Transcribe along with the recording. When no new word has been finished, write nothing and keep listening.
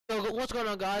So what's going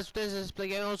on, guys? This is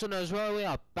Blake, also known as Roy. We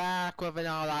are back with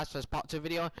our last part 2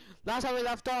 video. Last time we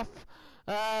left off,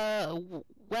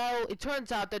 well, it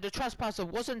turns out that the trespasser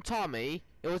wasn't Tommy,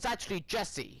 it was actually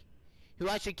Jesse, who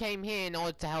actually came here in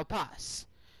order to help us.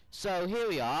 So here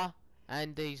we are,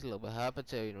 and he's a little bit hurt,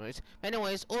 but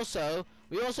anyways,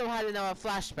 we also had another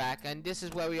flashback, and this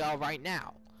is where we are right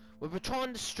now. We're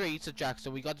patrolling the streets of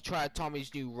Jackson. We got to try out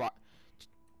Tommy's new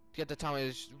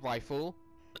Tommy's rifle.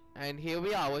 And here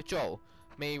we are with Joel.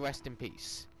 May he rest in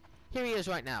peace. Here he is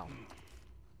right now.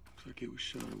 Looks like it was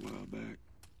shot a while back.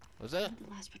 Was it? Did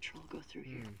the last patrol go through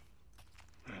here?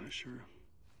 Not sure.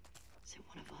 Is it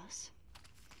one of us?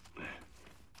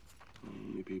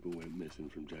 Only people went missing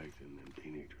from Jackson and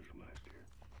teenagers from last year.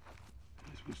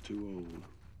 This was too old.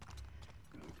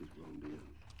 I just roamed in.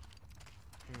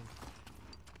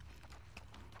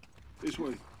 This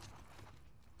way.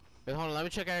 Wait, hold on, let me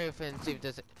check everything, see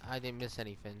if I didn't miss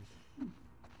anything.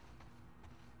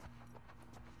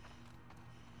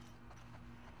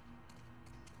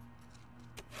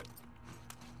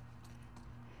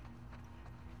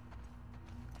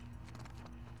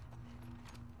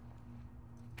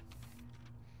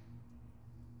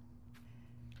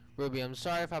 Ruby, I'm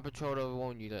sorry if I patrolled or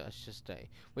warned you that I should stay.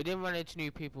 We didn't run into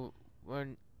new people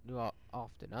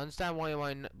often. I understand why you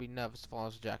might be nervous to follow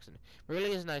us to Jackson. It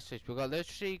really is a nice place. We got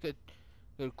literally good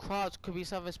crowds. Could be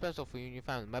something special for you and your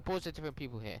family. My boys are different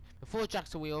people here. Before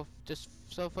Jackson, we all just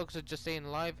so focused on just staying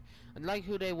alive and like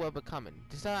who they were becoming.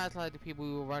 They still act like the people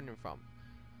we were running from.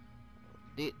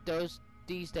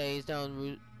 These days, they're on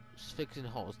routes fixing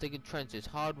holes, digging trenches,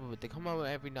 hard wood. They come over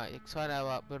every night, excited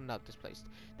about building up this place.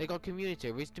 They got community,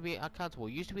 used to be accountable,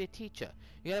 used to be a teacher.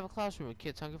 You have a classroom with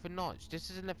kids hungry for knowledge.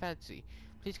 This isn't a fantasy.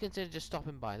 Please consider just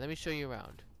stopping by. Let me show you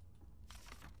around.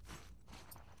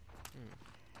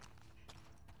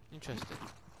 Interesting.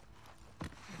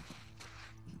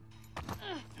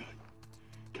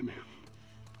 Come here.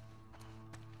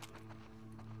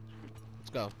 Let's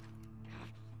go.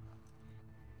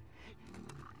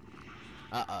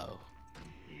 Uh-oh.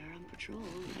 We are on patrol,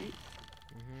 right?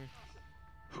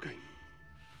 Okay.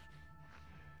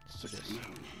 Let's do this.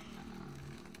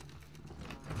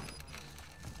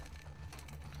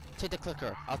 Take the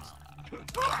clicker.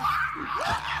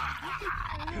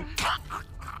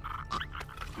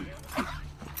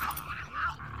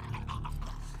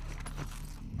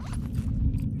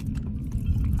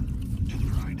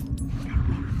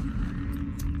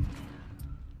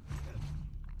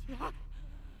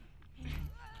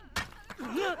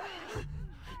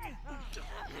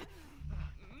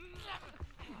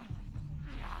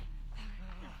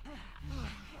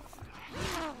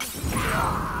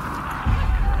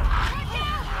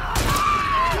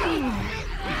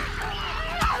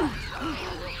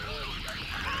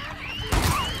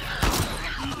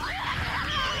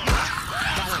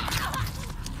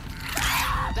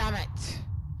 Damn it!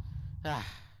 Ah.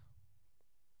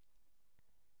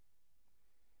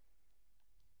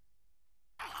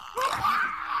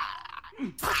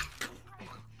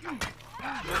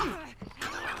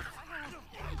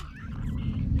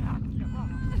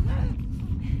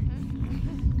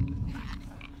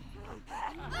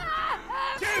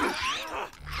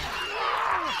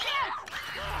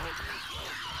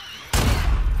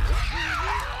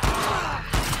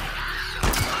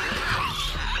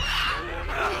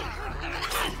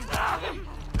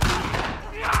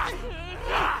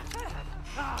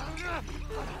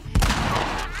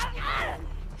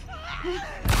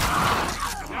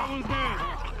 That one's dead.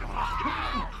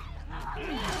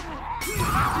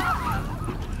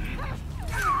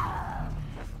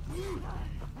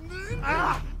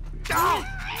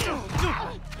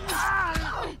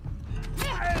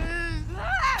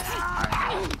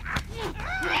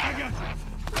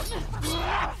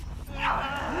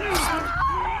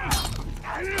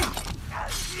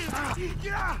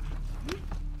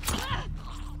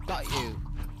 Got you.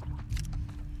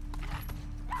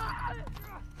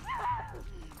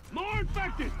 More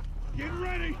infected! Get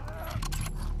ready!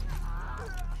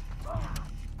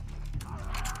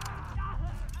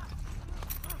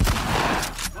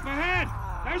 Up ahead!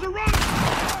 There's a runner!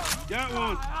 Got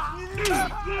one!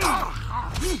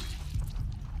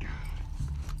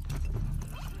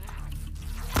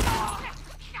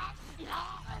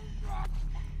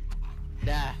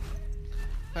 There.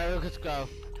 Alright, let's go.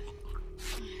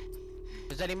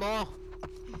 Is there any more?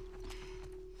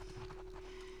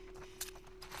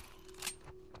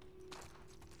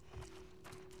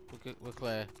 We're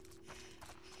clear.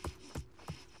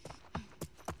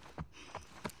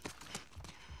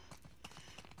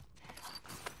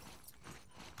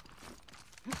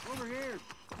 Over here!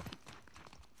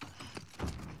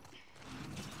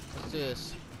 Let's do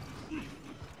this.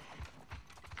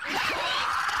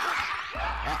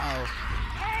 Uh-oh.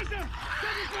 Awesome!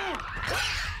 Second floor!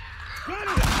 Got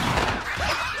it!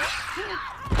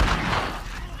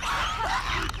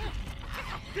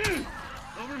 Dude!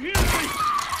 Over here!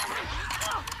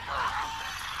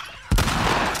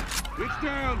 It's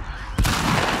down!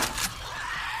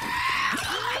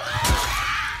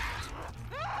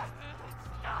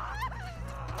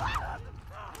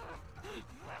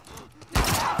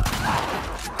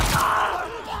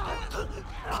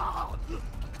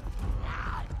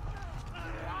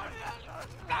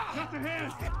 Cut the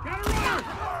head! Got a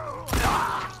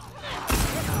runner!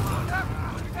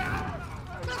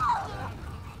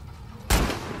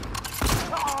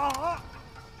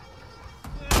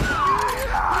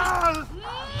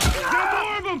 Got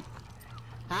more of them!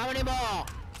 How many more?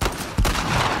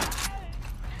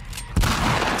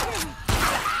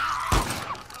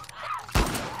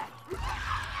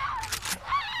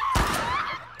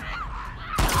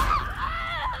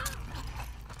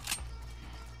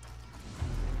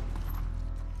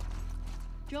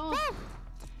 Joel,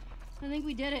 I think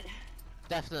we did it.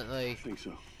 Definitely. I think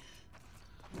so.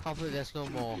 Hopefully there's no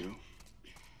more. You know,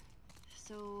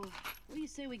 So, what do you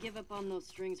say we give up on those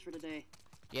strings for today?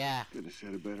 Yeah. couldn't have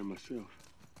said it better myself.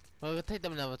 Well, we'll take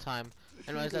them another time.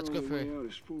 I Anyways, think let's our go only through. way out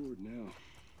is forward now.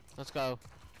 Let's go.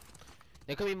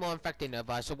 There could be more infected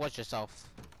nearby, so watch yourself.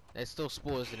 There's still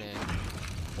spores in here.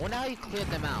 I wonder how you cleared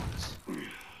them out.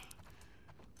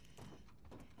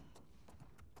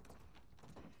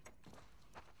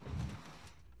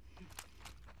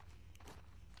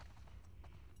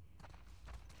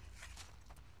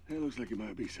 That looks like it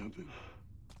might be something.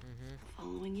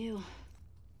 Following you.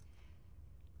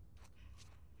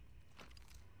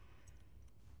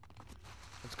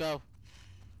 Let's go.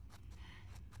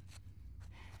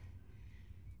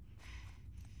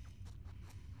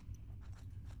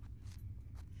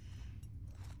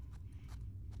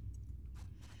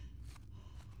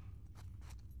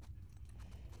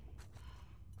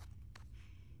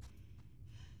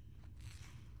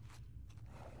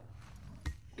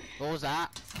 What was that?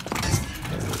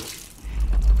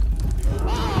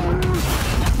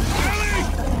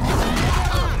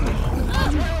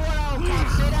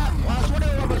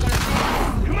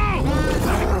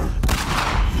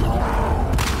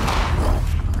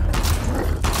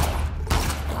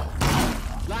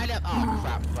 Line up. Oh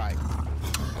crap! Right.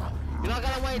 You're not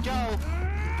gonna wait, Joe.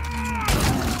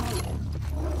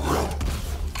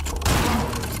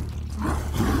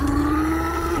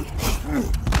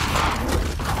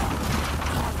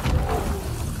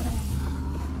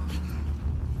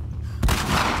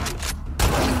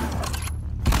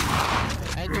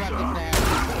 Interrupted there.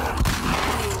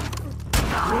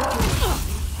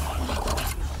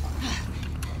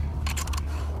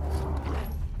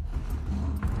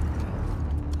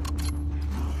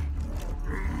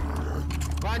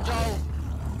 Run, Joel.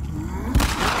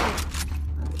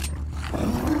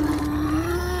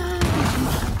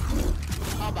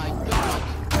 Oh my god.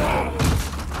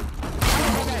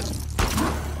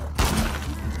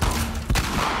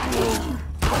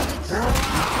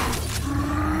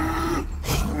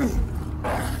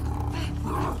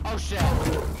 Oh shit.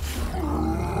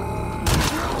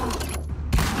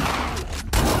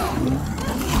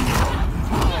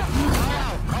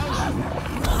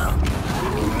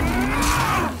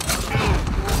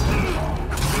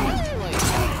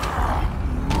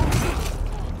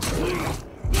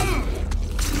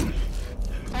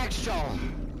 Thanks, Joel.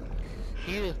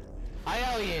 I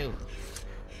owe you.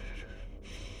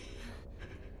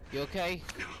 You okay?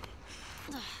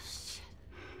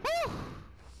 Woo!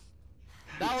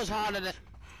 That was harder than.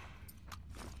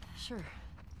 Sure.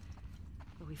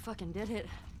 But we fucking did it.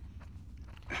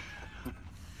 Yeah,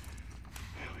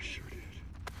 we sure did.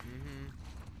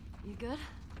 You good?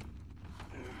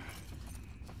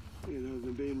 You know,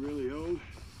 than being really old,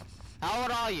 How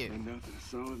old are you? ain't nothing. A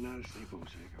solid night of sleep won't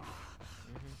shake off.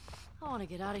 I want to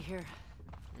get out of here.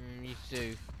 You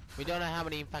too. We don't know how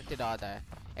many infected are there.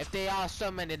 If there are so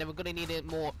many, then we're gonna need it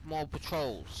more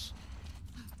patrols.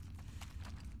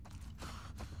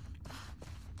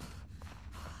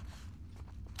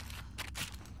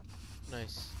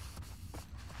 Nice.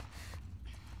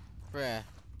 Rare.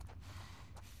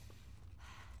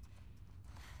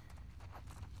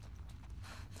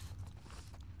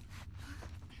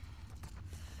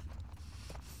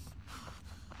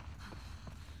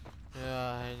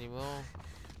 Yeah, anymore.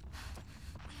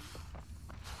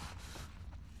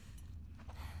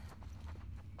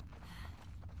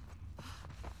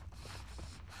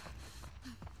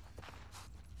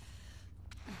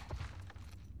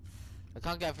 I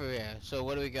can't get through here, so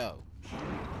where do we go?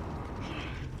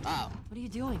 Oh. What are you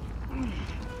doing?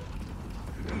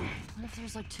 What if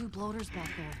there's like 2 bloaters back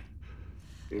there?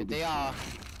 Here they are.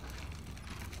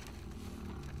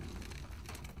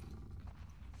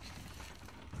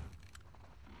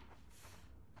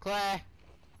 Claire.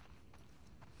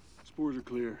 Spores are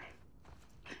clear.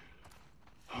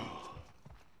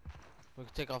 We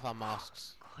can take off our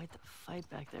masks. Quite the fight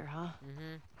back there, huh?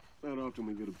 Mm-hmm. Not often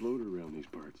we get a bloater around these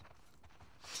parts.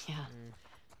 Yeah.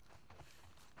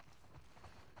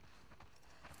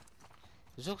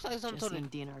 This looks like some Jesse sort of... and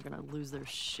Dina are gonna lose their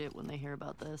shit when they hear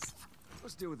about this.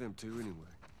 Let's deal with them too, anyway.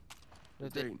 They're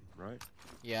They- dating, right?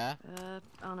 Yeah.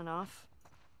 On and off.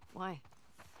 Why?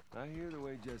 I hear the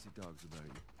way Jesse talks about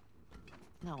you.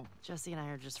 No, Jesse and I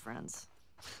are just friends.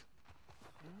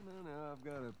 No, I've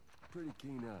got a pretty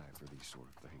keen eye for these sort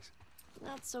of things.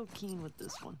 Not so keen with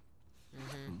this one.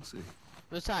 We'll see.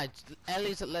 Besides,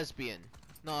 Ellie's a lesbian,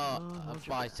 not Oh, a hold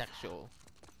your breath. bisexual.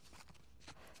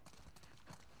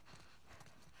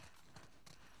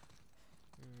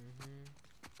 Mm-hmm.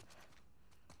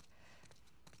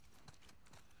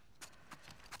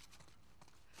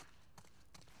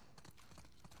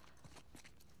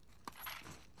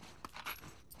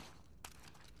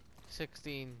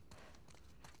 16.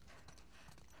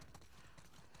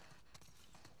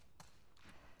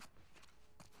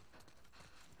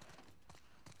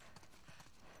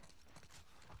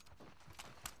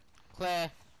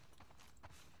 Claire.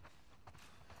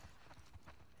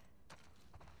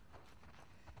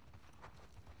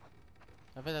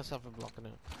 I think there's something blocking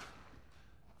it.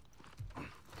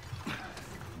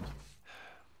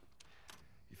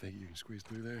 You think you can squeeze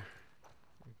through there?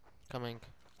 Coming.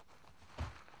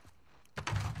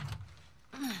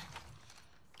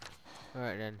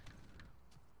 Alright then.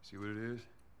 See what it is?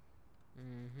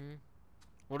 Mm-hmm.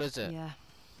 What is it? Yeah.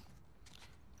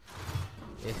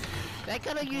 They're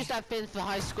gonna use that thing for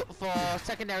high school, for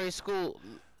secondary school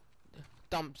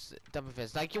dumping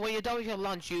things. Like when you're done with your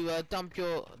lunch, you dump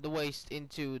the waste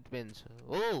into the bins.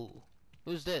 Oh,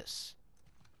 who's this?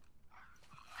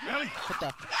 Ellie! What the?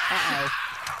 Uh-oh.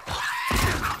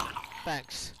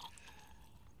 Thanks.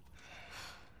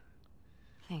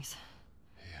 Thanks.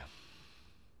 Yeah.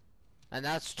 And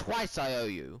that's twice I owe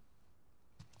you.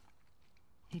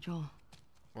 Hey, Joel.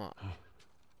 What?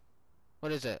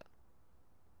 What is it?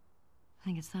 I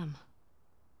think it's them.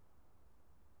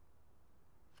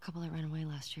 The couple that ran away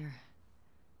last year.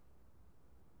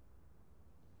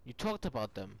 You talked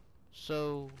about them.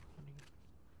 So...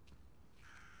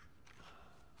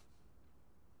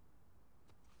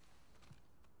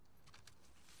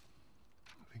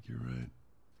 I think you're right.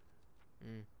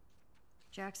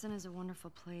 Jackson is a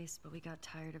wonderful place, but we got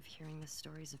tired of hearing the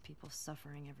stories of people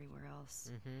suffering everywhere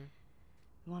else. Mm-hmm.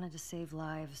 We wanted to save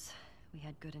lives. We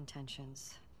had good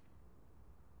intentions.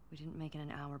 We didn't make it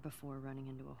an hour before running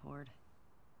into a horde.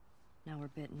 Now we're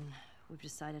bitten. We've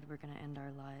decided we're gonna end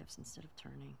our lives instead of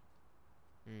turning.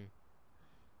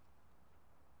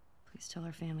 Please tell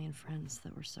our family and friends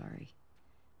that we're sorry.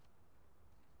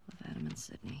 Love, Adam and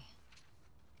Sydney.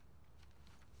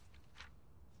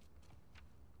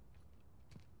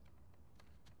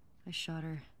 I shot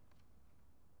her.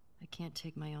 I can't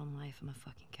take my own life. I'm a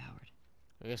fucking coward.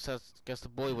 I guess the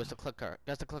boy was the clicker.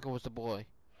 Guess the clicker was the boy.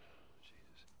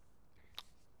 Jesus.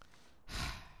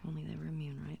 Only they were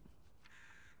immune, right?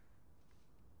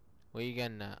 Where you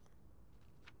getting at?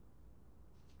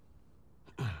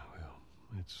 Well,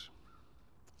 let's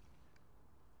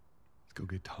go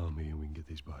get Tommy and we can get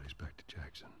these bodies back to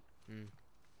Jackson.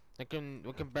 We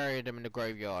can bury them in the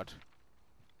graveyard.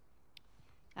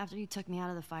 After you took me out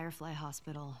of the Firefly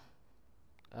Hospital,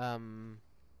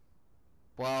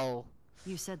 Well,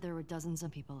 you said there were dozens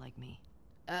of people like me.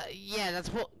 yeah,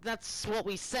 that's what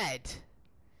we said.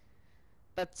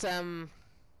 But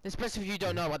especially if you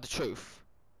don't know about the truth.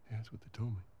 Yeah, that's what they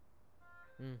told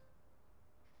me.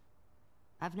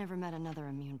 I've never met another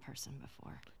immune person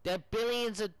before. There are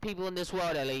billions of people in this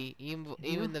world, Ellie,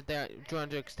 even if they're drawn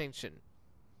to extinction.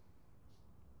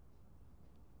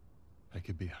 I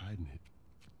could be hiding it.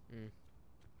 Mm.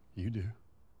 You do.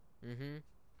 Mm-hmm.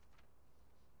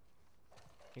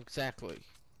 Exactly.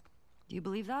 Do you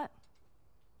believe that?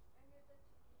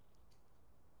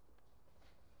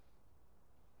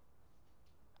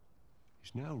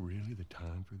 Is now really the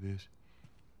time for this?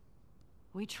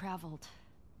 We traveled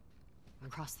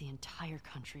across the entire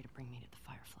country to bring me to the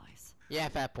Fireflies. Yeah,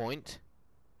 fair point.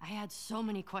 I had so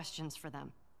many questions for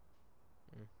them.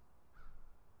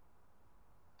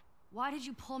 Why did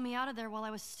you pull me out of there while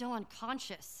I was still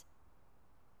unconscious?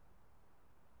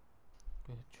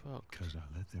 Good truck. Because I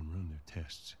let them run their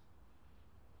tests.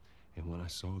 And when I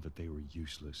saw that they were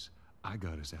useless, I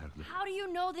got us out of there. How do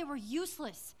you know they were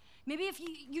useless? Maybe if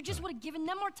you just would have given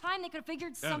them more time, they could have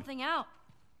figured something out.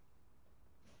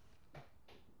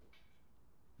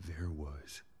 There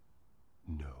was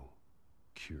no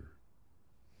cure.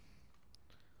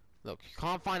 Look, you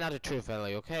can't find out the truth,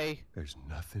 Ellie, okay? There's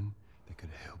nothing that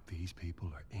could help these people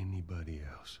or anybody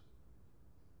else.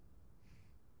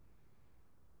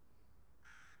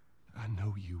 I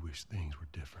know you wish things were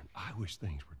different. I wish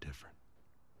things were different.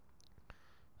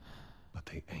 But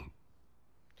they ain't.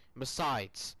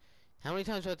 Besides, how many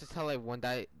times do I have to tell everyone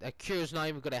that a cure is not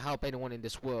even going to help anyone in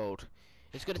this world?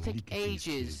 It's going to We take need to get these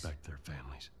kids ages, back to their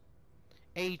families.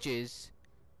 ages,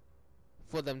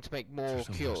 for them to make So more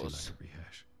sometimes they like cures. to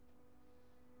rehash.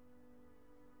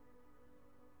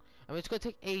 I mean, it's going to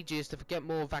take ages to get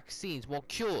more vaccines, more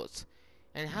cures.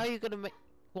 And how are you going to make...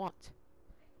 What?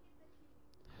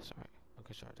 Sorry.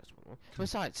 Okay, sorry, that's one more.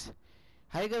 Besides,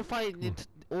 how are you going to find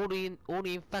all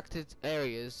the infected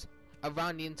areas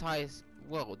around the entire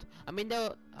world? I mean,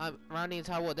 there around the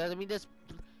entire world. I mean, there's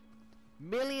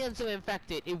millions of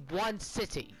infected in one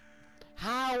city.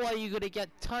 How are you going to get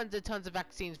tons and tons of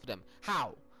vaccines for them?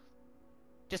 How?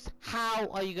 Just how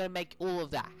are you going to make all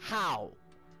of that? How?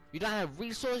 You don't have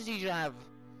resources, you don't have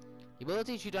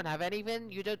abilities, you don't have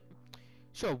anything, you don't...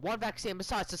 Sure, one vaccine.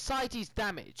 Besides, society's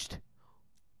damaged.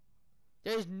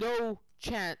 There's no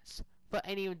chance for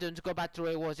any of them to go back to the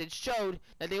way it was. It showed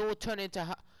that they all turn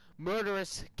into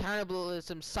murderous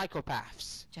cannibalism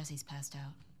psychopaths. Jesse's passed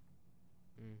out.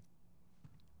 Mm.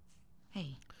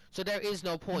 Hey. So there is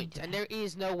no point, and there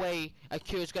is no way a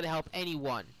cure is gonna help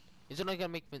anyone. It's not gonna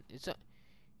make.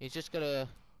 It's just gonna.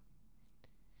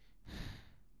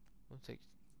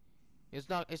 It's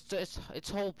not. It's just. It's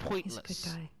whole pointless. He's a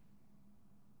good guy.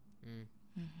 Mm.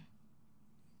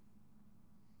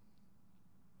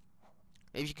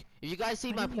 If you guys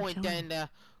see my point, then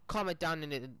comment down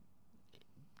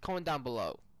comment down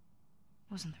below.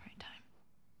 Wasn't the right time.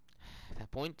 At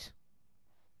that point.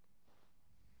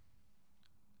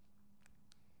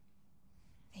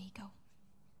 There you go.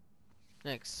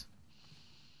 Next.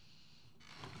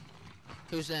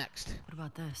 Who's next? What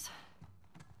about this?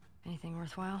 Anything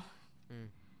worthwhile?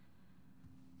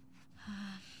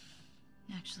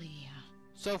 Actually, yeah.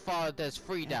 So far, there's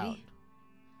 3 down.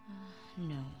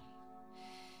 No.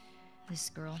 This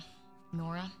girl,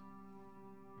 Nora,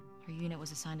 her unit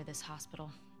was assigned to this hospital.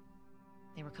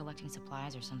 They were collecting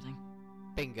supplies or something.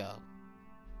 Bingo.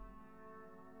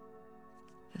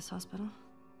 This hospital?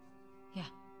 Yeah.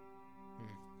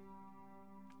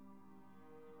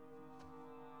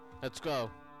 Let's go.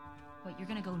 Wait, you're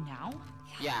gonna go now?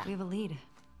 Yeah. We have a lead.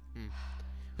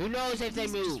 Who knows if they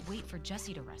Please move? Just wait for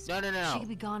Jesse to rest. No. She could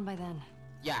be gone by then.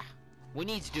 Yeah. We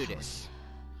need to do this.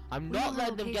 I'm We not know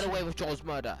letting them get location. away with Joel's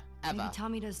murder. Ever. Maybe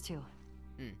Tommy does too.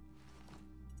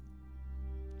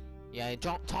 Yeah,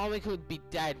 Tommy could be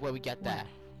dead when we get there.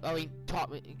 I mean,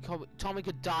 Tommy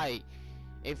could die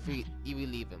if we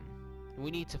leave him. We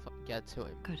need to get to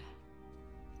him. Good.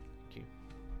 Thank you.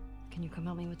 Can you come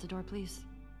help me with the door, please?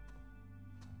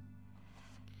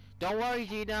 Don't worry,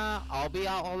 Gina. I'll be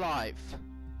out alive.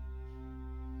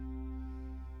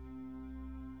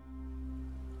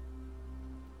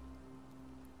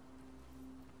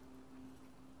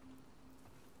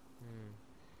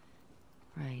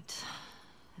 Right.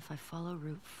 If I follow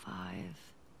Route 5,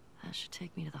 that should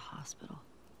take me to the hospital.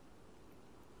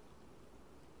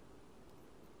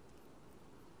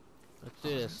 Let's do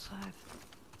this. Route 5.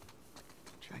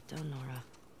 Track down Nora.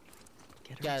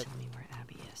 Get her Yeah. to tell me where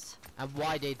Abby is. And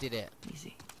why they did it.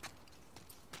 Easy.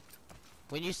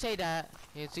 When you say that,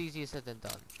 it's easier said than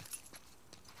done.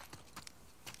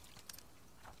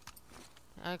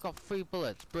 I got 3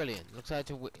 bullets. Brilliant. Looks like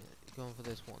I have to go for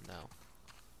this one now.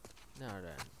 Now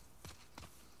then.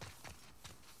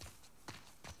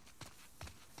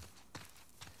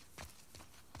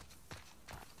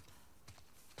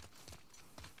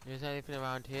 Is there anything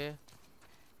around here?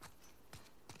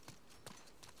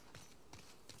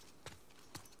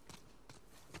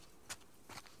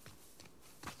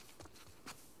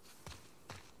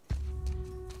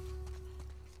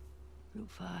 Route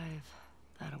 5.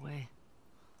 That away.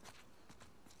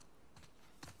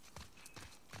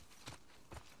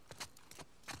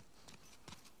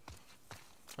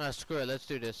 Ah, screw it. Let's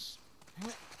do this.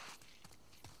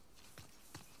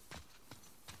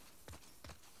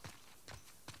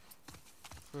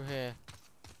 Through here.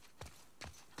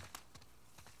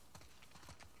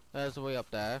 There's the way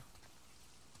up there.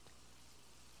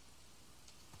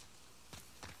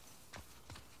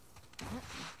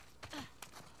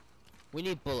 We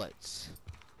need bullets.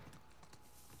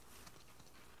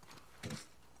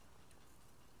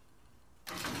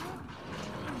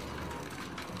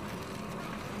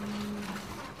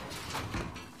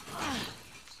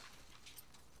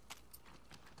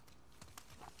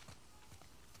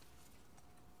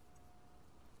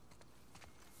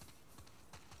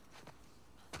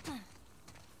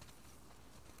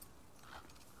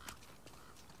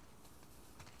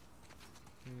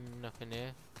 Nothing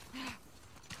here.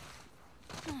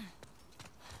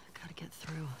 Gotta get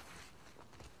through.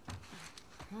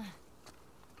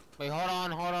 Wait, hold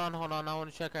on. I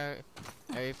want to check out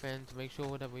everything to make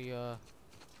sure that we up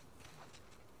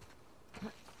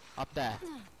there.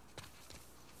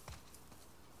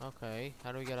 Okay,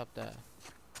 how do we get up there?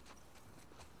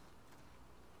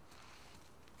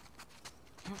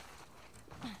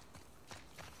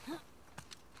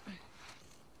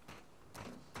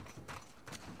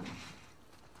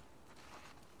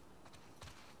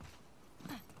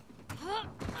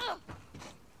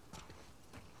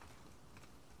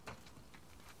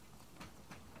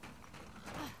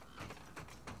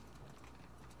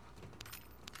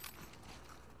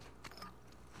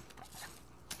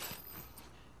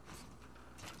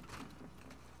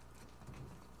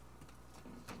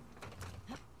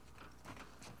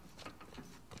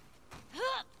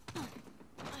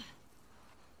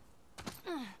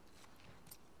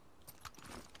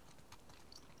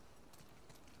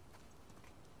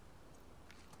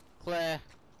 Clear.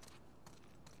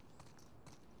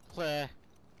 Clear.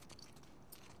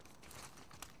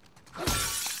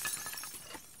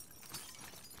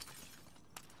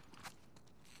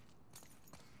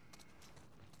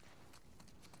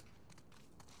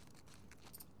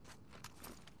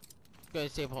 Go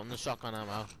see if I'm on the shotgun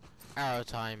ammo. Arrow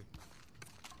time.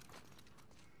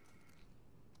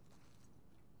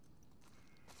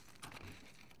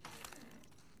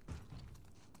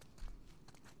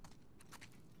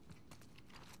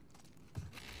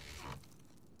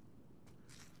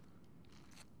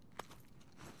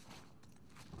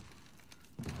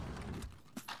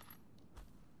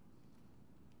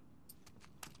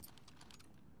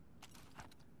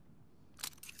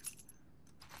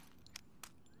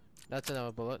 That's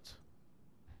another bullet.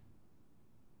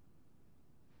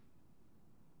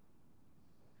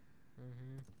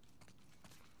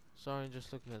 Sorry,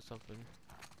 just looking at something.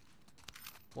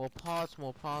 More parts,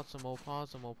 more parts, and more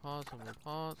parts, and more parts, and more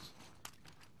parts.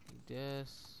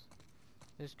 This.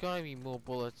 There's gotta be more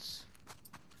bullets.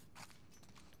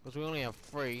 Because we only have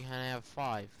 3, and I have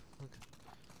 5.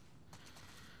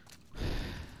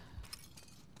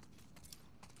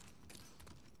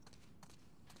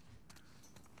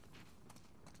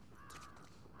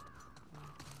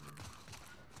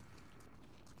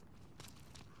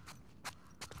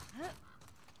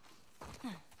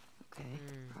 Okay,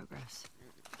 progress.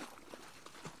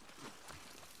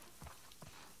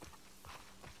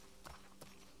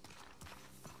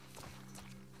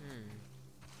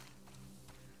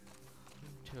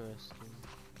 Interesting.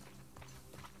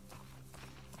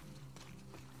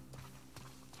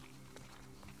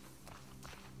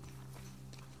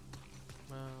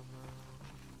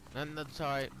 And that's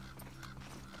alright.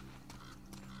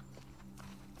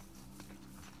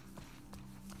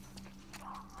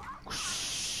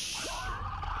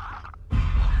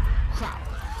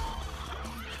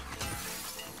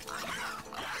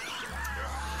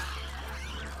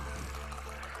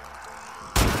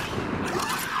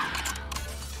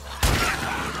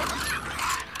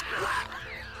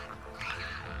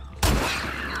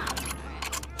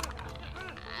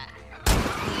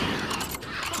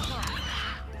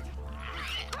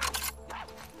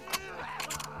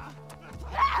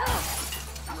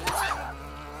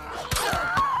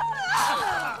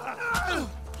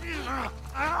 Crap.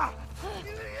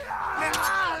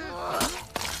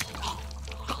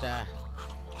 There.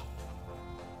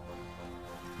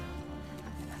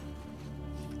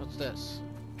 What's this?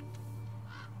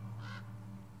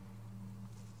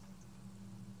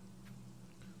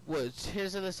 Woods.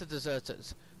 Here's a list of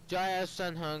deserters. Jaya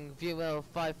Sunhung, female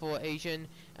 5'4" Asian.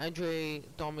 Andre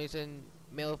Domison,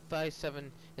 male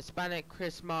 5'7" Hispanic.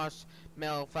 Chris Marsh,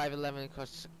 male 5'11"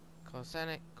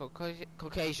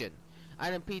 Caucasian.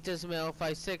 Adam Peters, male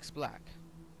 5'6" black.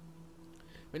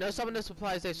 We know some of the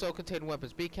supplies they sold contain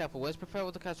weapons. Be careful. It's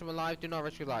preferable to catch them alive. Do not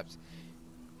risk your lives.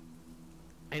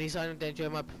 Any sign of danger, you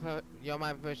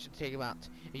might permission to take them out.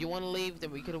 If you want to leave,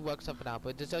 then we could work something out.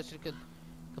 But desertion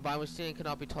combined with stealing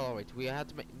cannot be tolerated. We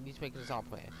need to make an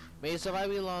example here. May you survive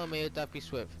long, and may your death be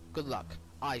swift. Good luck,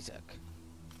 Isaac.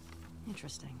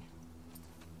 Interesting.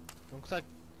 Looks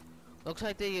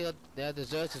like they are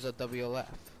deserters of WLF.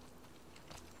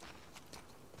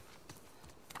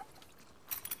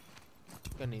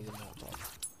 Gonna need a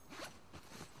Molotov.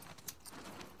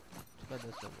 Spend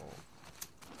this no more.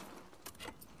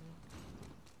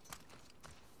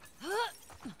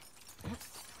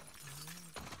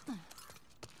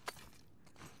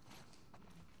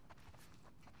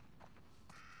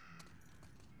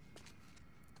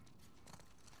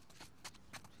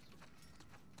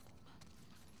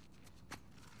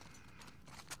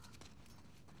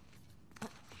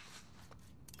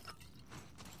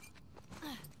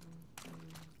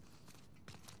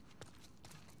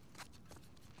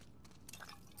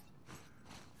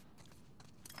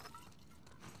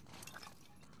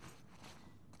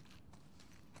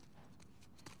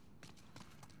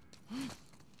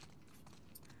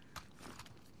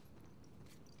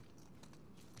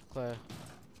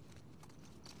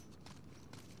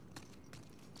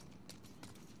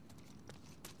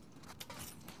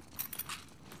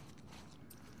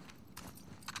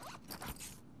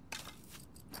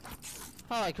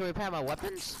 Oh, I can repair my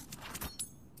weapons?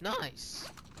 Nice.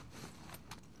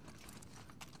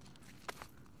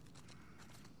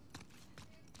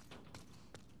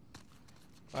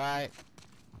 Alright.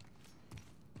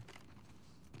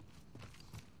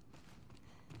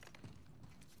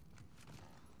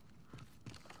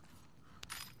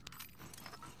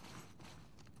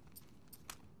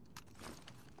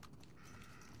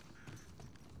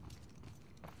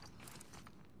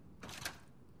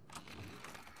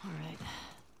 All right.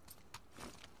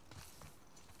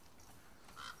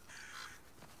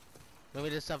 Maybe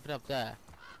there's something up there.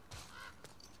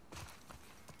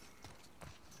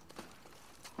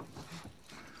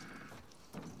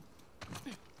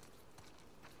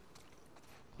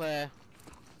 Where?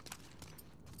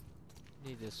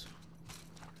 Need this.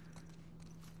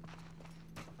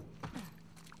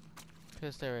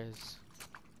 Yes, there is.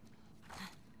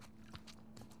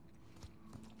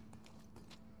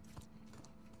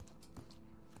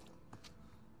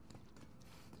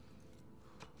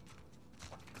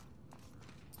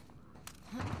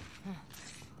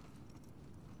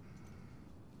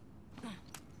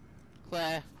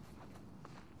 Claire.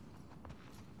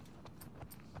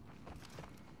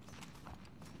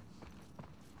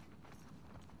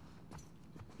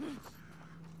 Damn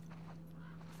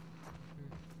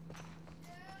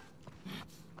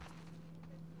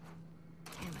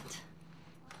it.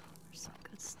 There's some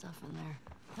good stuff in there.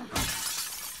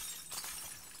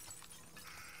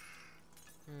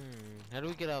 How do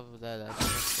we get out of there? That's the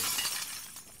question.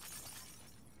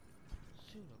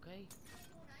 Soon, okay?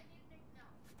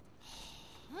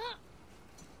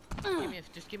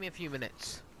 Just give me a few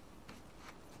minutes.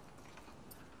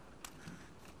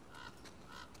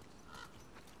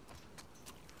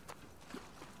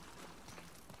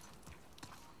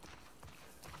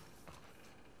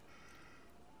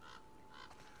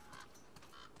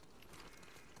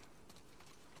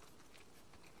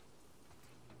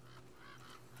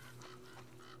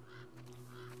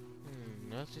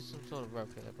 I see some sort of rope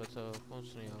here, but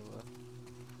unfortunately over.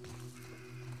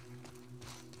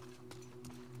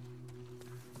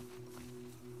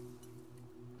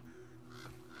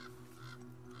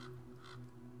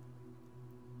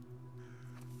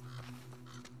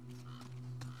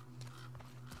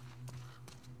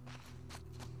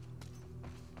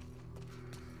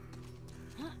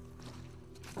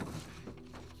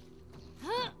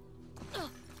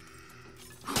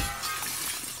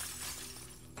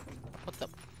 What the?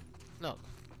 No.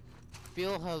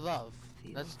 Feel her love.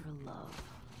 Feel That's her love.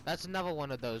 That's another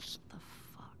one of those. The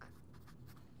fuck?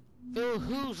 Feel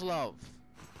whose love?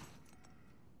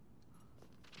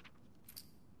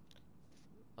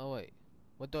 Oh wait.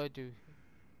 What do I do?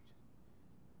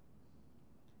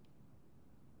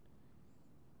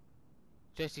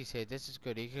 Jesse's here. This is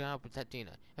good. He can help protect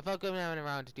Dina. If I go down and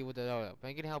around to deal with the oil,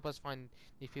 he can help us find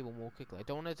these people more quickly. I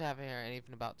don't want her to have to hear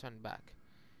anything about turning back.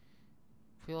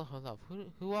 Feel her love.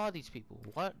 Who are these people?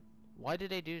 What? Why did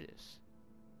they do this?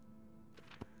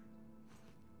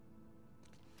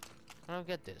 I don't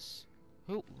get this.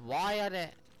 Who? Why are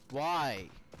they? Why?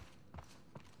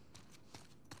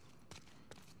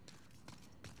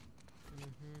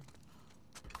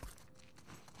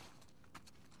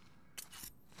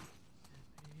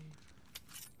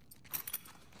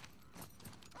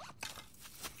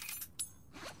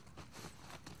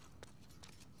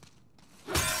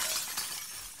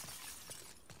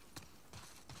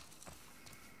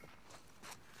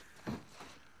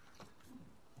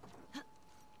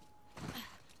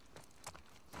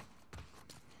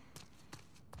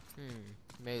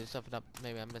 Maybe something up.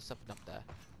 Maybe I missed something up there.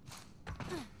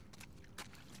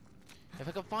 If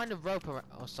I can find a rope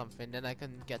or something, then I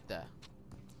can get there.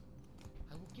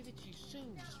 I will give it to you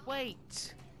soon. Just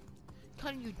wait.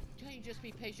 Can't you just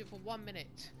be patient for 1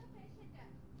 minute?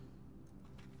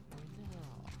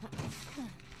 No.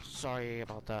 Sorry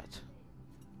about that.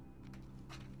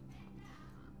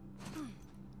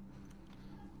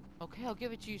 Okay, I'll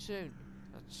give it to you soon.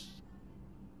 That's.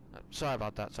 Sorry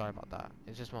about that. Sorry about that.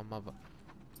 It's just my mother.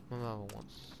 My mother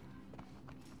wants.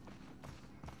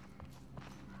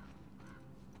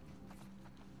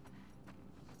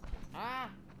 Ah!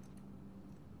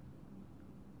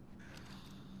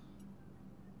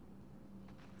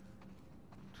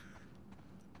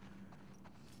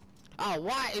 Oh,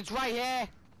 what? It's right here!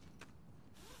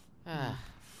 Ah.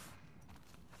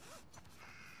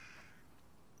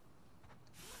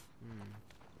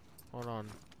 Hold on.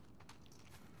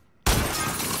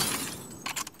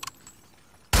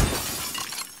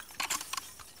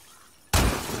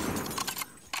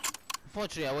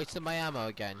 Unfortunately, I wasted my ammo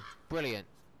again. Brilliant.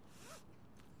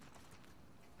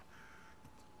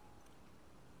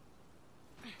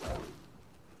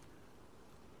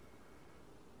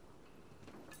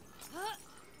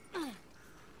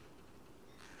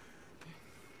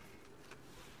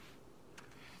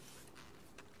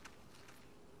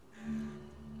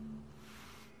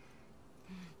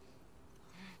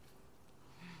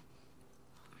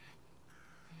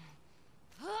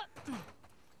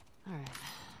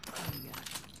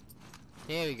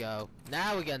 Here we go.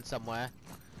 Now we're getting somewhere.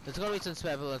 There's gotta be some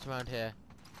spare bullets around here.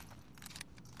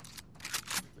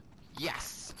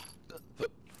 Yes!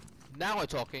 Now we're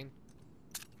talking.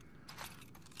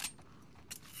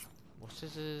 What's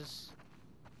this is?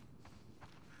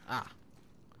 Ah.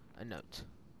 A note.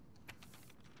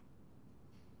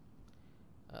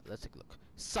 Let's take a look.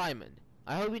 Simon,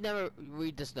 I hope you never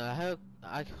read this note.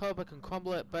 I hope I can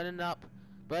crumble it, burn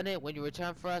it when you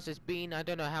return for us. It's been, I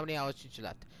don't know how many hours since you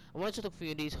left. I wanted to look for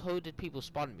you, and these hooded people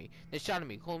spotted me. They shouted at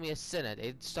me, called me a sinner.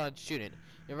 They started shooting.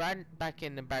 They ran back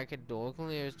in and barricaded the door.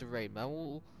 Clear as the rain. My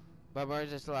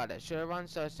words are still out there. Should I run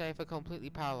so I stay for completely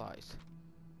paralyzed?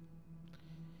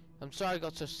 I'm sorry I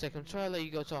got so sick. I'm sorry I let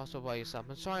you go to hospital by yourself.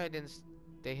 I'm sorry I didn't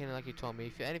stay here like you told me.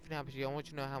 If anything happens to you, I want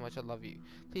you to know how much I love you.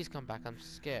 Please come back. I'm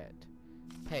scared.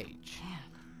 Paige.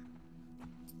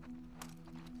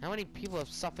 How many people have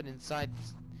suffered inside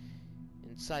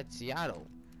Seattle?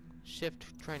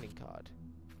 Shift training card.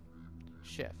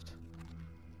 Shift.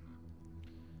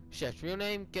 Real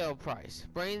name Gail Price.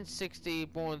 Brain 60,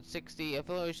 born 60,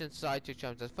 affiliation side to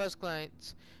chums. At first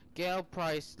glance, Gail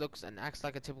Price looks and acts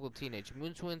like a typical teenager.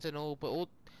 Moon swings and all, but all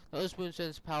those moon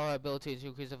swings power ability to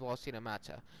increase the velocity in a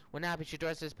matter. When happy, she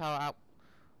directs power out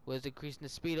was increasing the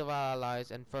speed of our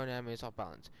allies and throwing enemies off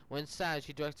balance. When sad,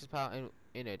 she directs power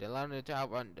inward, allowing her to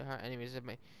outrun her enemies and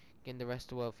making the rest of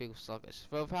the world feel sluggish.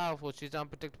 Though powerful, she's an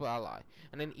unpredictable ally,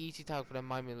 and an easy target for the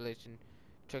mind manipulation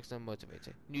tricks and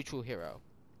motivator. Neutral hero.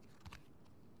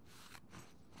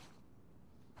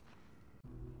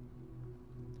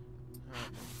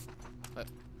 But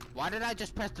why did I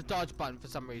just press the dodge button for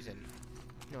some reason?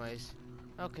 Anyways,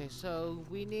 okay, so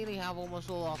we nearly have almost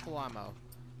all our full ammo.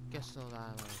 Guess all that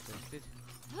ammo is wasted.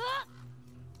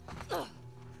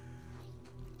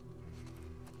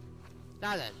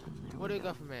 Now then, what do we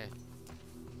go from here?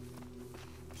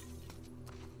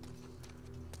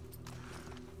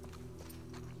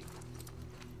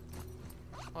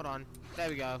 Hold on, there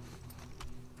we go.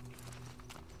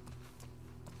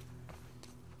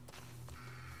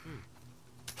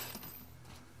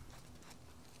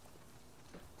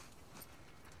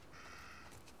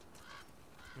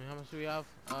 How much do we have?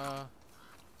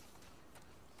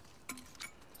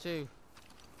 2.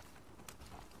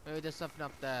 Maybe there's something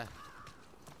up there.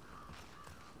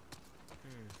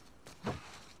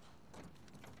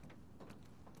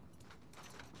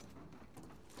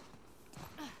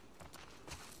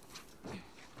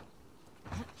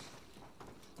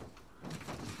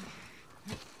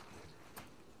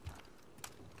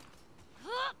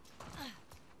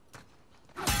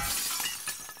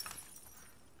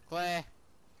 Clear.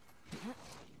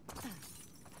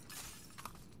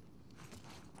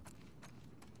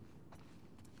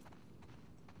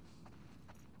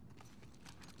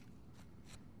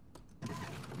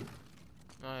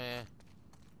 Oh yeah.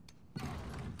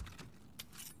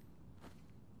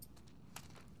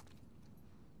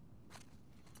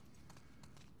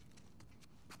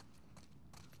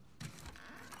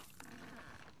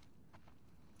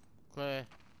 Clear.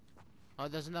 Oh,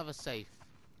 there's another safe.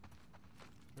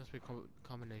 Must be a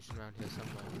combination around here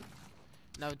somewhere.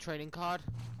 Another trading card.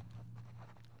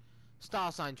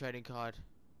 Star sign trading card.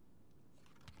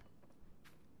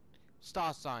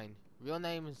 Star sign. Real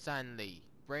name is San Lee.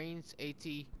 Brains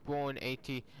 80, born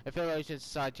 80, affiliation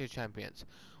Society of Champions.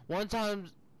 One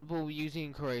time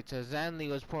using creator, Zan Li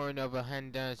was poring over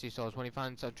Han Dynasty souls when he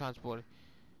found himself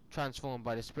transformed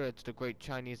by the spirit to the great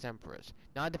Chinese emperors.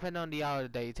 Now, depending on the hour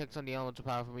of the day, he takes on the elemental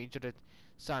power from each of the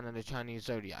sign of the Chinese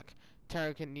zodiac.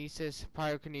 Terrakinesis,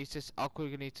 Pyrokinesis,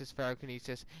 Aquakinesis,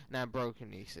 Ferrokinesis, and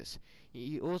Ambrokinesis.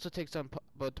 He also takes on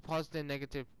both the positive and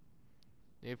negative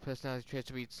personality traits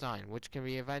of each sign, which can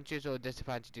be advantageous or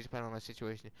disadvantageous depending on the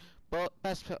situation. But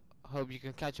best hope you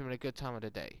can catch him at a good time of the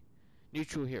day.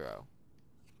 Neutral hero.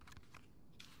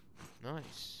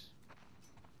 Nice.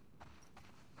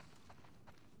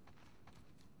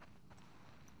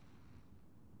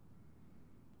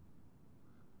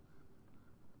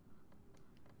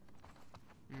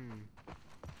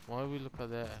 Why do we look at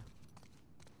there?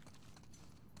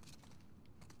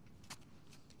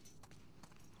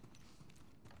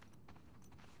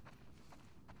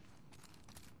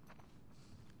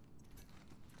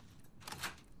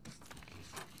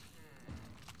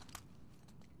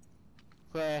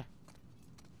 Clear.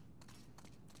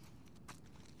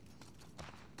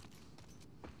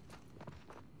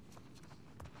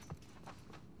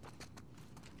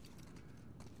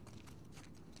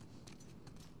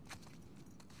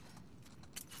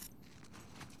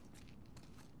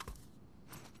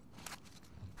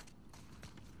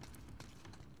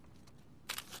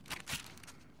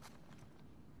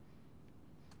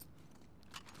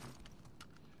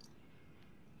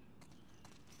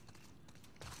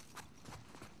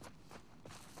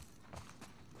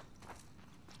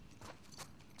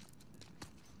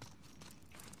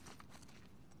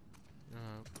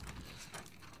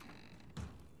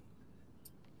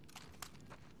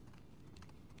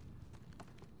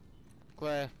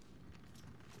 Clear.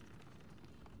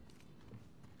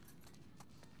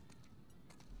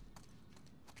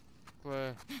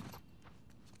 Clear.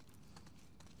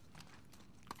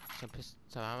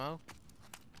 Some ammo.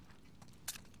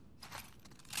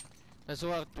 There's a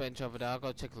workbench over there. I'll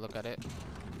go take a look at it.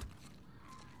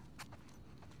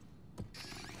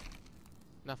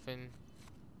 Nothing.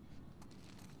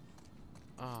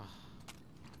 Ah.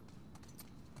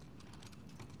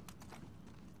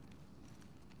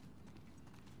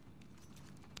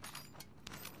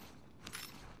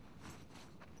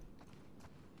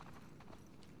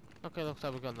 Okay, looks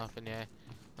like we got nothing here.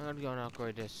 I'm gonna go and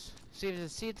upgrade this. See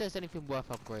if there's anything worth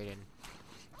upgrading.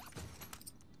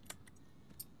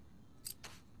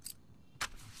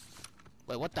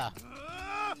 Wait, what the?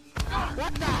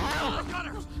 What the hell?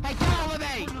 Hey, get over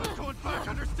me! I'm not going back,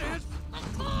 understand?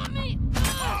 Follow me!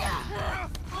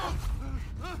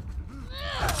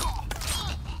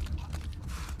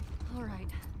 All right.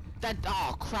 That,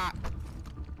 oh crap!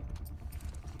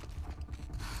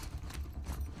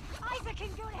 Isaac can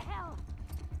go to hell.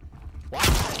 What?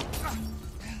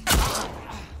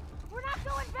 We're not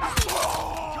going back.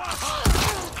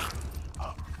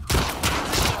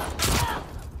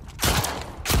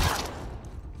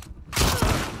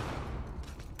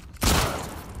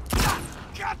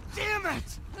 God damn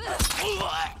it!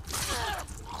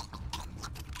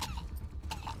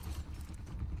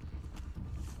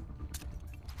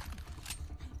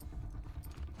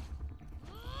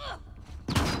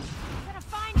 I'm gonna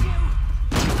find you.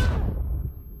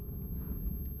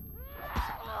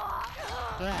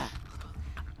 Ah.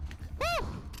 Woo!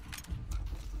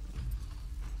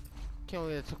 Can't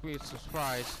believe it took me a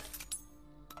surprise.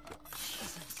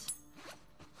 Jesus.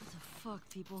 What the fuck,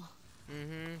 people?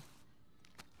 Mm-hmm.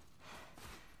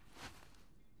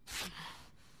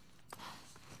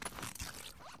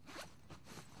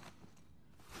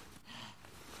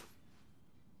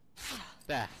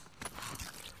 There.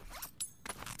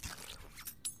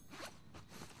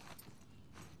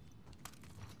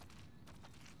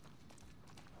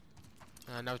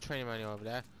 Another training manual over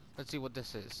there. Let's see what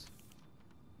this is.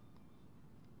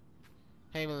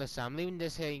 Hey Melissa, I'm leaving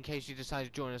this here in case you decide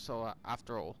to join us all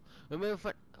after all. We're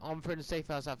moving on for the safe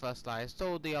house at first light. I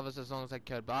told the others as long as I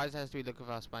could, but Isaac has to be looking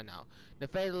for us by now. The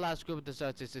fate of the last group of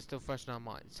deserters is still fresh in our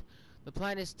minds. The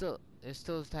plan is still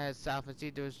to head south and see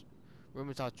if those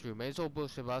rumors are true. Maybe it's all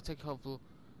bullshit, but I'll take hopeful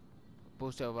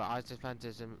bullshit over Isaac's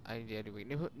phantasm any day of the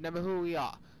week. Remember who we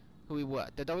are. Who we were.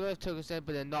 The WF took us in,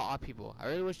 but they're not our people. I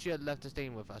really wish you had left to stay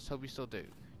with us. Hope you still do.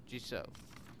 Gee, so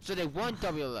they weren't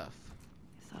WLF.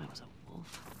 I thought it was a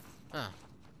wolf. Huh.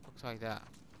 Looks like that.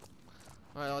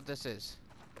 Alright, what this is.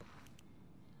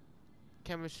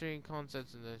 Chemistry and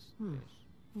concepts in this. Hmm.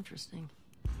 Interesting.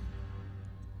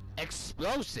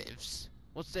 Explosives?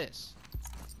 What's this?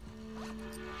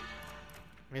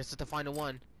 This is the final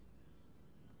one.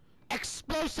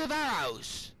 Explosive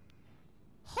arrows!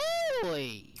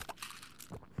 Holy!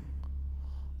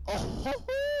 Oh ho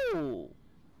ho!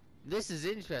 This is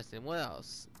interesting. What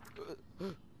else?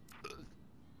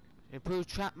 Improve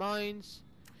trap mines.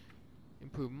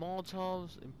 Improve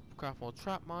Molotovs. Craft more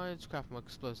trap mines. Craft more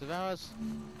explosive arrows.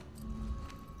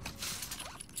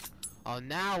 Oh,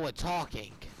 now we're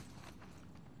talking.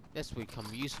 This will become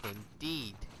useful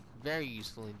indeed. Very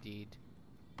useful indeed.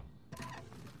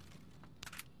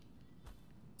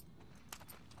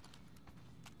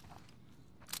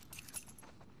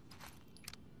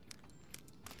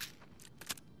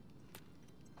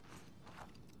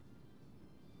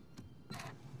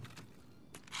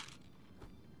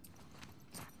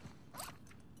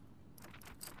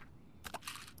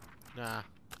 Nah.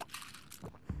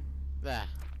 There.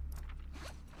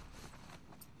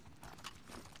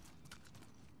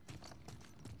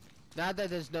 Now that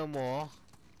there's no more.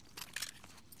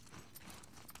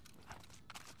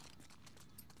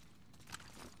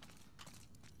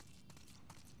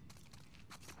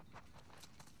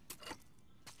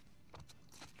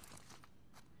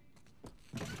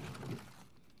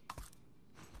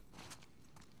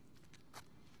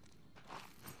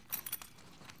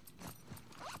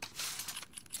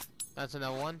 That's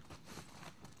another one.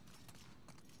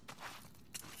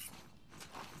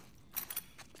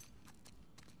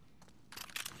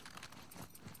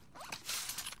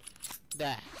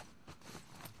 There.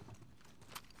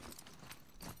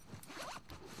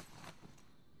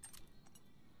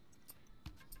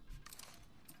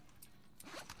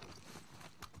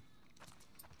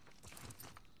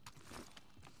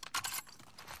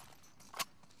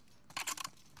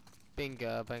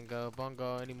 Bingo, bingo,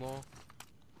 bongo anymore.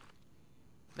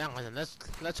 Now then,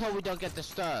 let's hope we don't get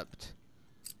disturbed.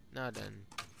 Now then,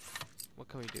 what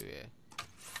can we do here?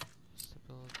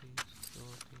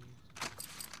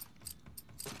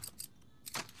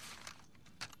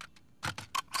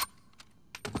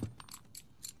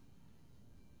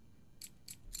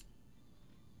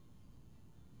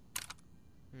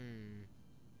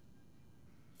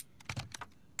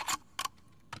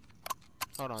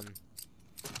 Hold on.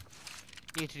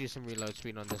 Need to do some reload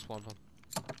speed on this one.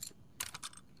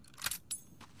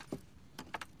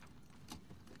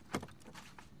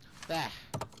 There.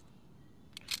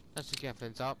 Let's just get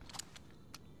things up.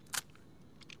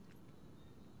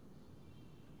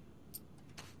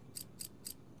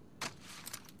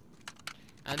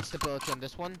 And stability on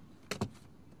this one.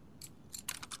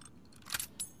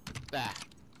 There.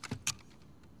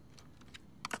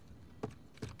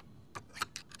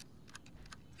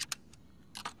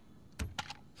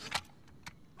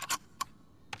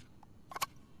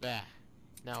 There.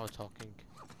 Now we're talking.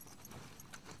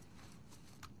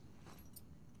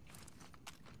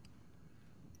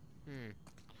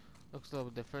 Looks a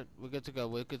little different. We're good to go.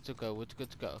 We're good to go. We're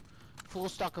good to go. Full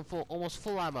stock and almost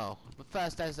full ammo. But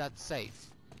first, there's that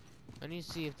safe. I need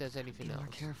to see if there's anything Be else.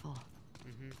 more careful.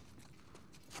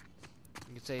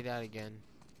 You can say that again.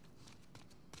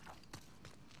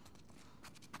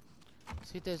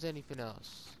 See if there's anything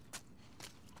else.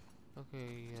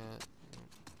 Okay,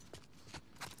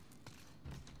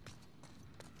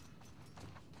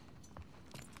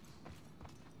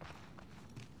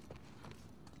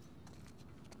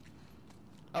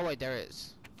 oh wait, there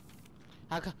is.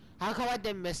 How come I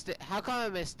didn't miss it? How come I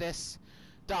missed this?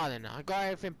 Darling, I got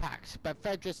everything packed, but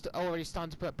Frederick's already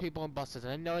starting to put people on buses, and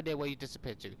I have no idea where you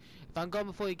disappeared to. If I'm gone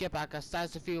before you get back, I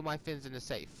stashed a few of my things in the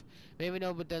safe. Maybe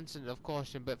no redundant of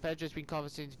caution, but Frederick's been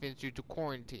conversating things due to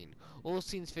quarantine. All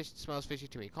smells fishy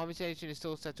to me. Conversation is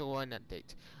still set to one that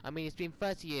date. I mean, it's been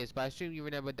 30 years, but I assume you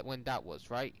remember when that was,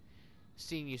 right?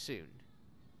 Seeing you soon.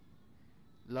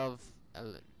 Love,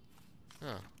 Ellen.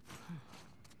 Huh.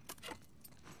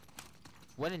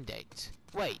 Wedding date.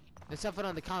 Wait, there's something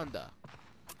on the calendar.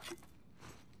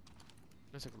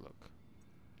 Let's take a look.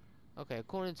 Okay,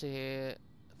 according to here,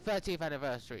 30th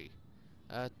anniversary.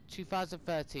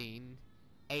 2013,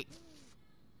 8th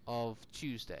of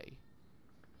Tuesday.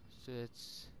 So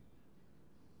it's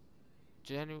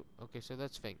January. Okay, so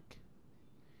let's think.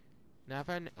 Now,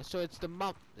 so it's the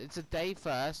month. It's a day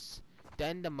first,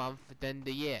 then the month, then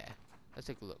the year. Let's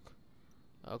take a look.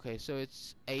 Okay, so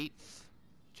it's 8th.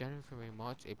 January, February,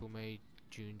 March, April, May,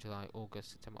 June, July,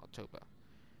 August, September, October.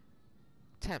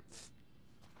 10th.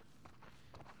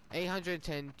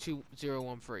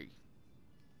 810-2013.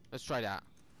 Let's try that.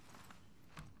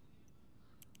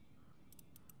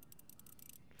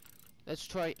 Let's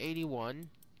try 81.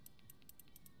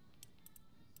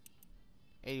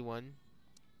 81.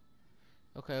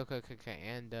 Okay.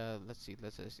 And let's see.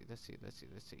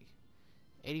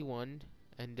 81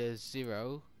 and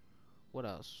 0. What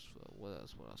else?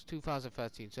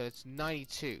 2013. So it's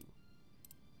 92.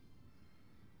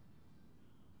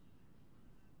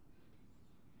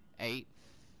 8th.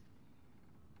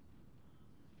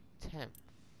 10th.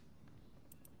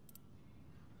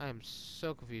 I am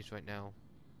so confused right now.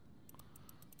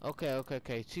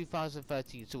 Okay.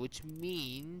 2013. So which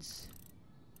means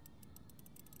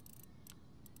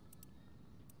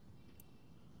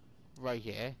right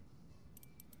here.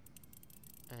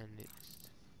 And it's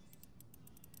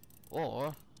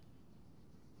or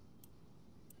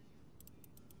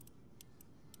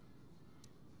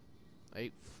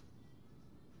eighth.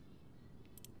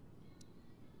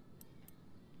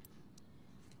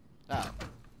 Oh.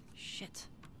 Shit.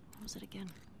 What was it again?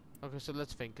 Okay, so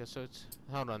let's think. So it's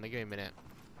hold on, give me a minute.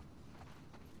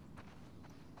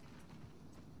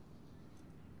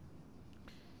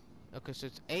 Okay, so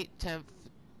it's 8/10,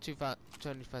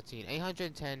 2013.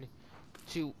 810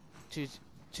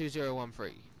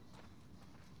 2013.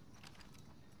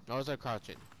 Or was I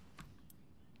crouching?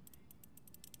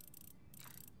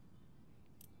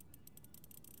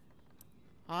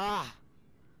 Ah.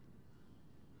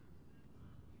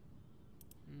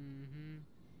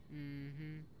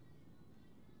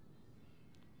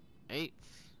 8th,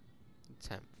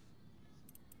 10th.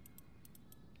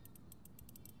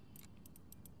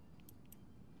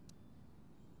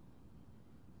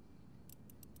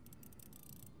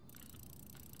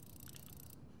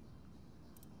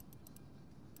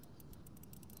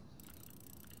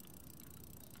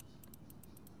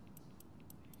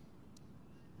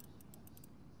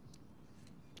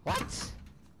 What?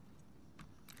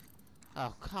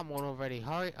 Oh, come on already.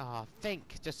 Hurry. Oh,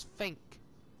 think. Just think.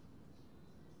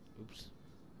 Oops.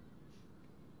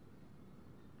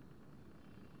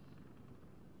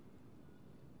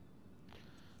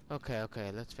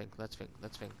 Okay. Let's think. Let's think.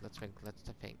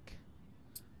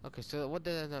 Okay, so what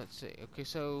did I not say? Okay,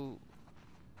 so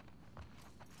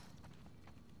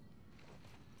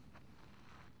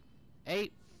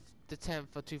 8th the 10th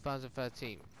for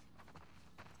 2013.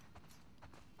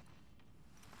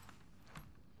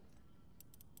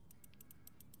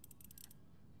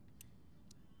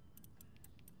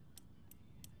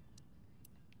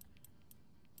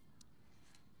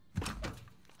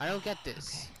 I don't get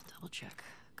this. Okay, double check.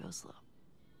 Go slow.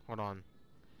 Hold on.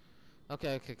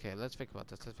 Okay. Let's think about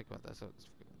this. Let's think about this.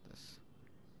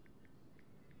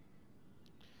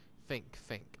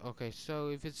 Think. Okay, so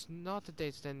if it's not the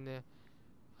dates, then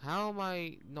how am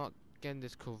I not getting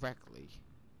this correctly?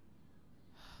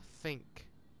 Think.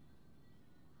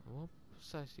 What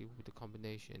precisely would be the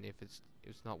combination if it's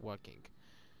not working?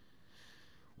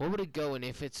 What would it go in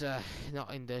if it's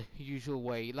not in the usual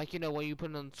way? Like, you know, when you put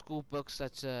it on school books,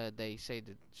 that's they say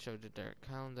that show the their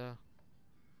calendar.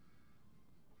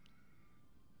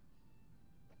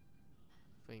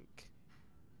 Think.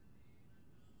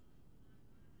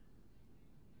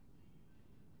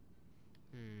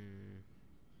 Hmm.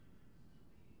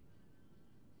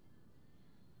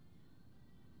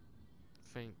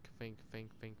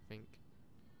 Think.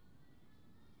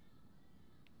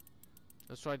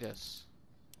 Let's try this.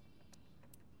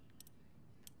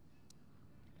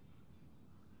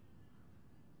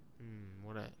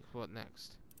 What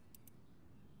next?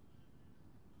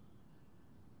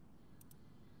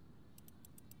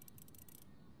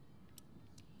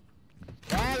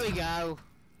 There we go.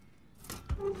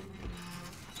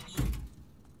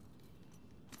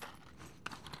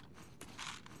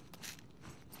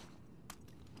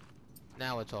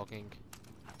 Now we're talking.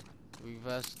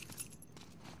 Reverse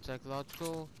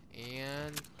psychological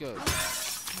and go.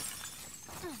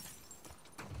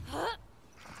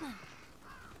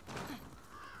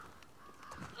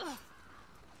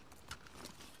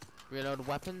 Reload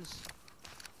weapons.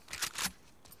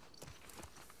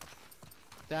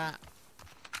 That.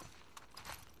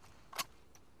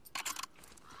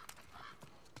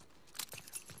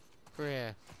 For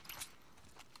here.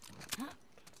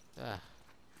 Ah.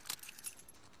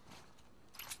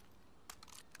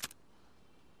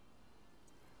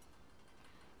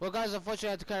 Well, guys, unfortunately,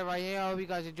 I had to cut it right here. I hope you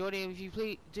guys enjoyed it. If you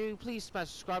please smash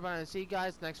the subscribe button and see you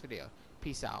guys next video.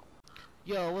 Peace out.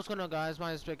 Yo, what's going on, guys? My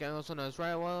name is Rick, and also known as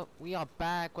Ray. Well, we are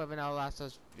back with our last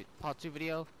part 2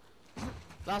 video.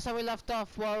 Last time we left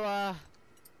off, well,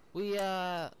 we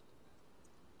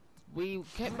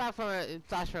came back from a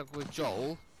flashback with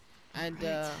Joel, and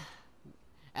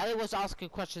Ellie was asking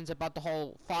questions about the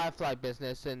whole Firefly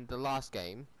business in the last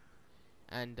game,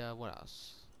 and what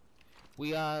else?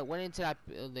 We went into that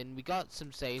building. We got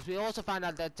some saves. We also found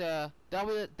out that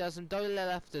there's some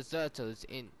WLF deserters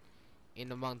in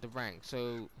among the ranks.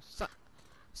 So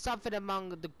something among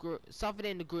the group, something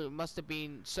in the group must have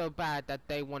been so bad that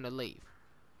they want to leave.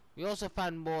 We also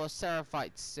found more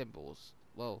Seraphite symbols.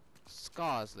 Well,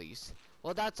 scars at least.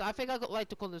 Well, I think I like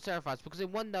to call them Seraphites because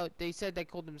in one note they said they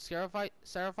called them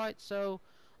Seraphites. So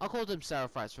I'll call them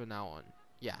Seraphites from now on.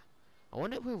 Yeah. I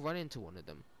wonder if we'll run into one of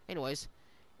them. Anyways.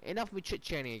 Enough of me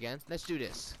chit-chatting again. Let's do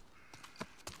this.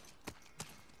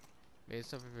 Maybe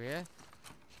something over here.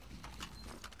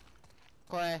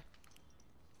 Claire.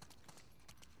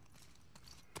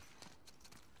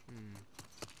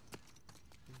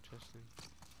 Interesting.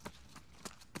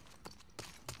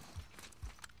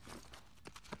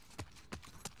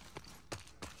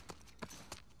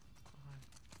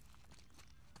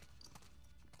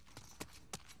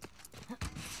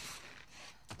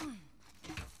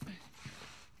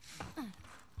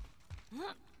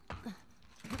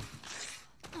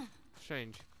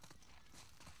 Strange.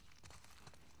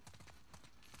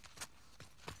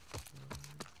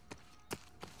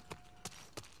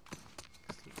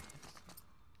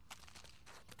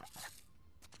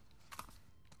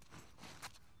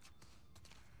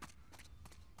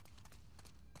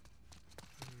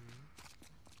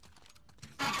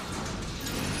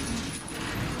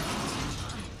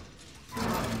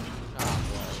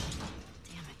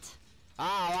 Damn it.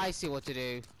 Oh, I see what to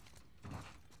do.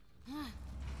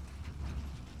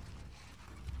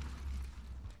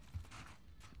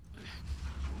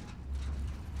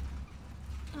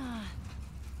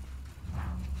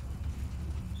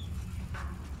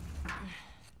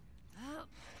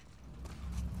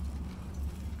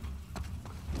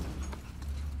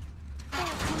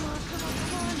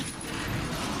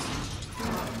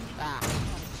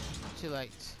 Too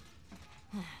late.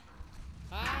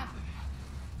 Ah!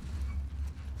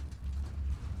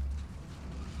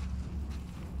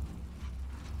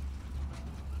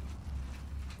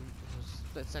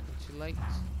 Split second too late.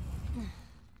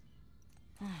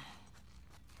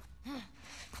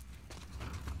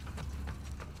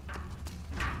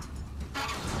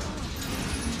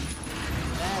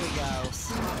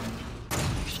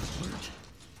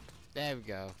 There we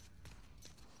go.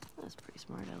 That's pretty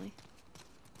smart, Ellie.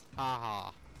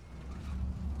 Haha.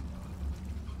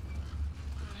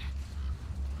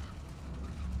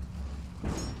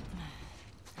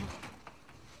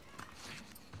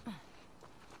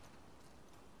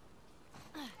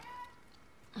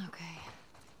 Okay.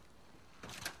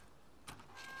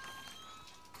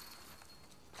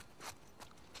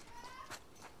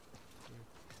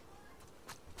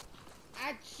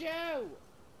 Achoo!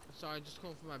 Sorry, just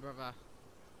calling for my brother.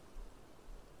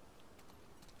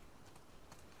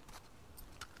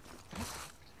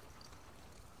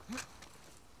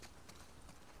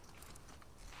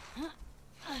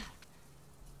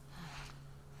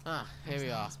 Ah, here There's we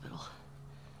the are. Hospital.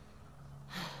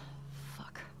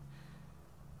 Fuck.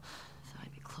 Thought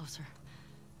I'd be closer.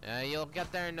 You'll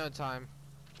get there in no time.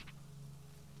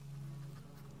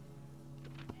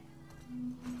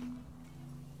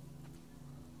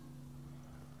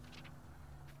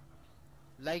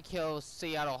 Lake Hill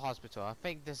Seattle Hospital. I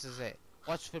think this is it.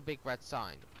 Watch for the big red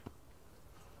sign.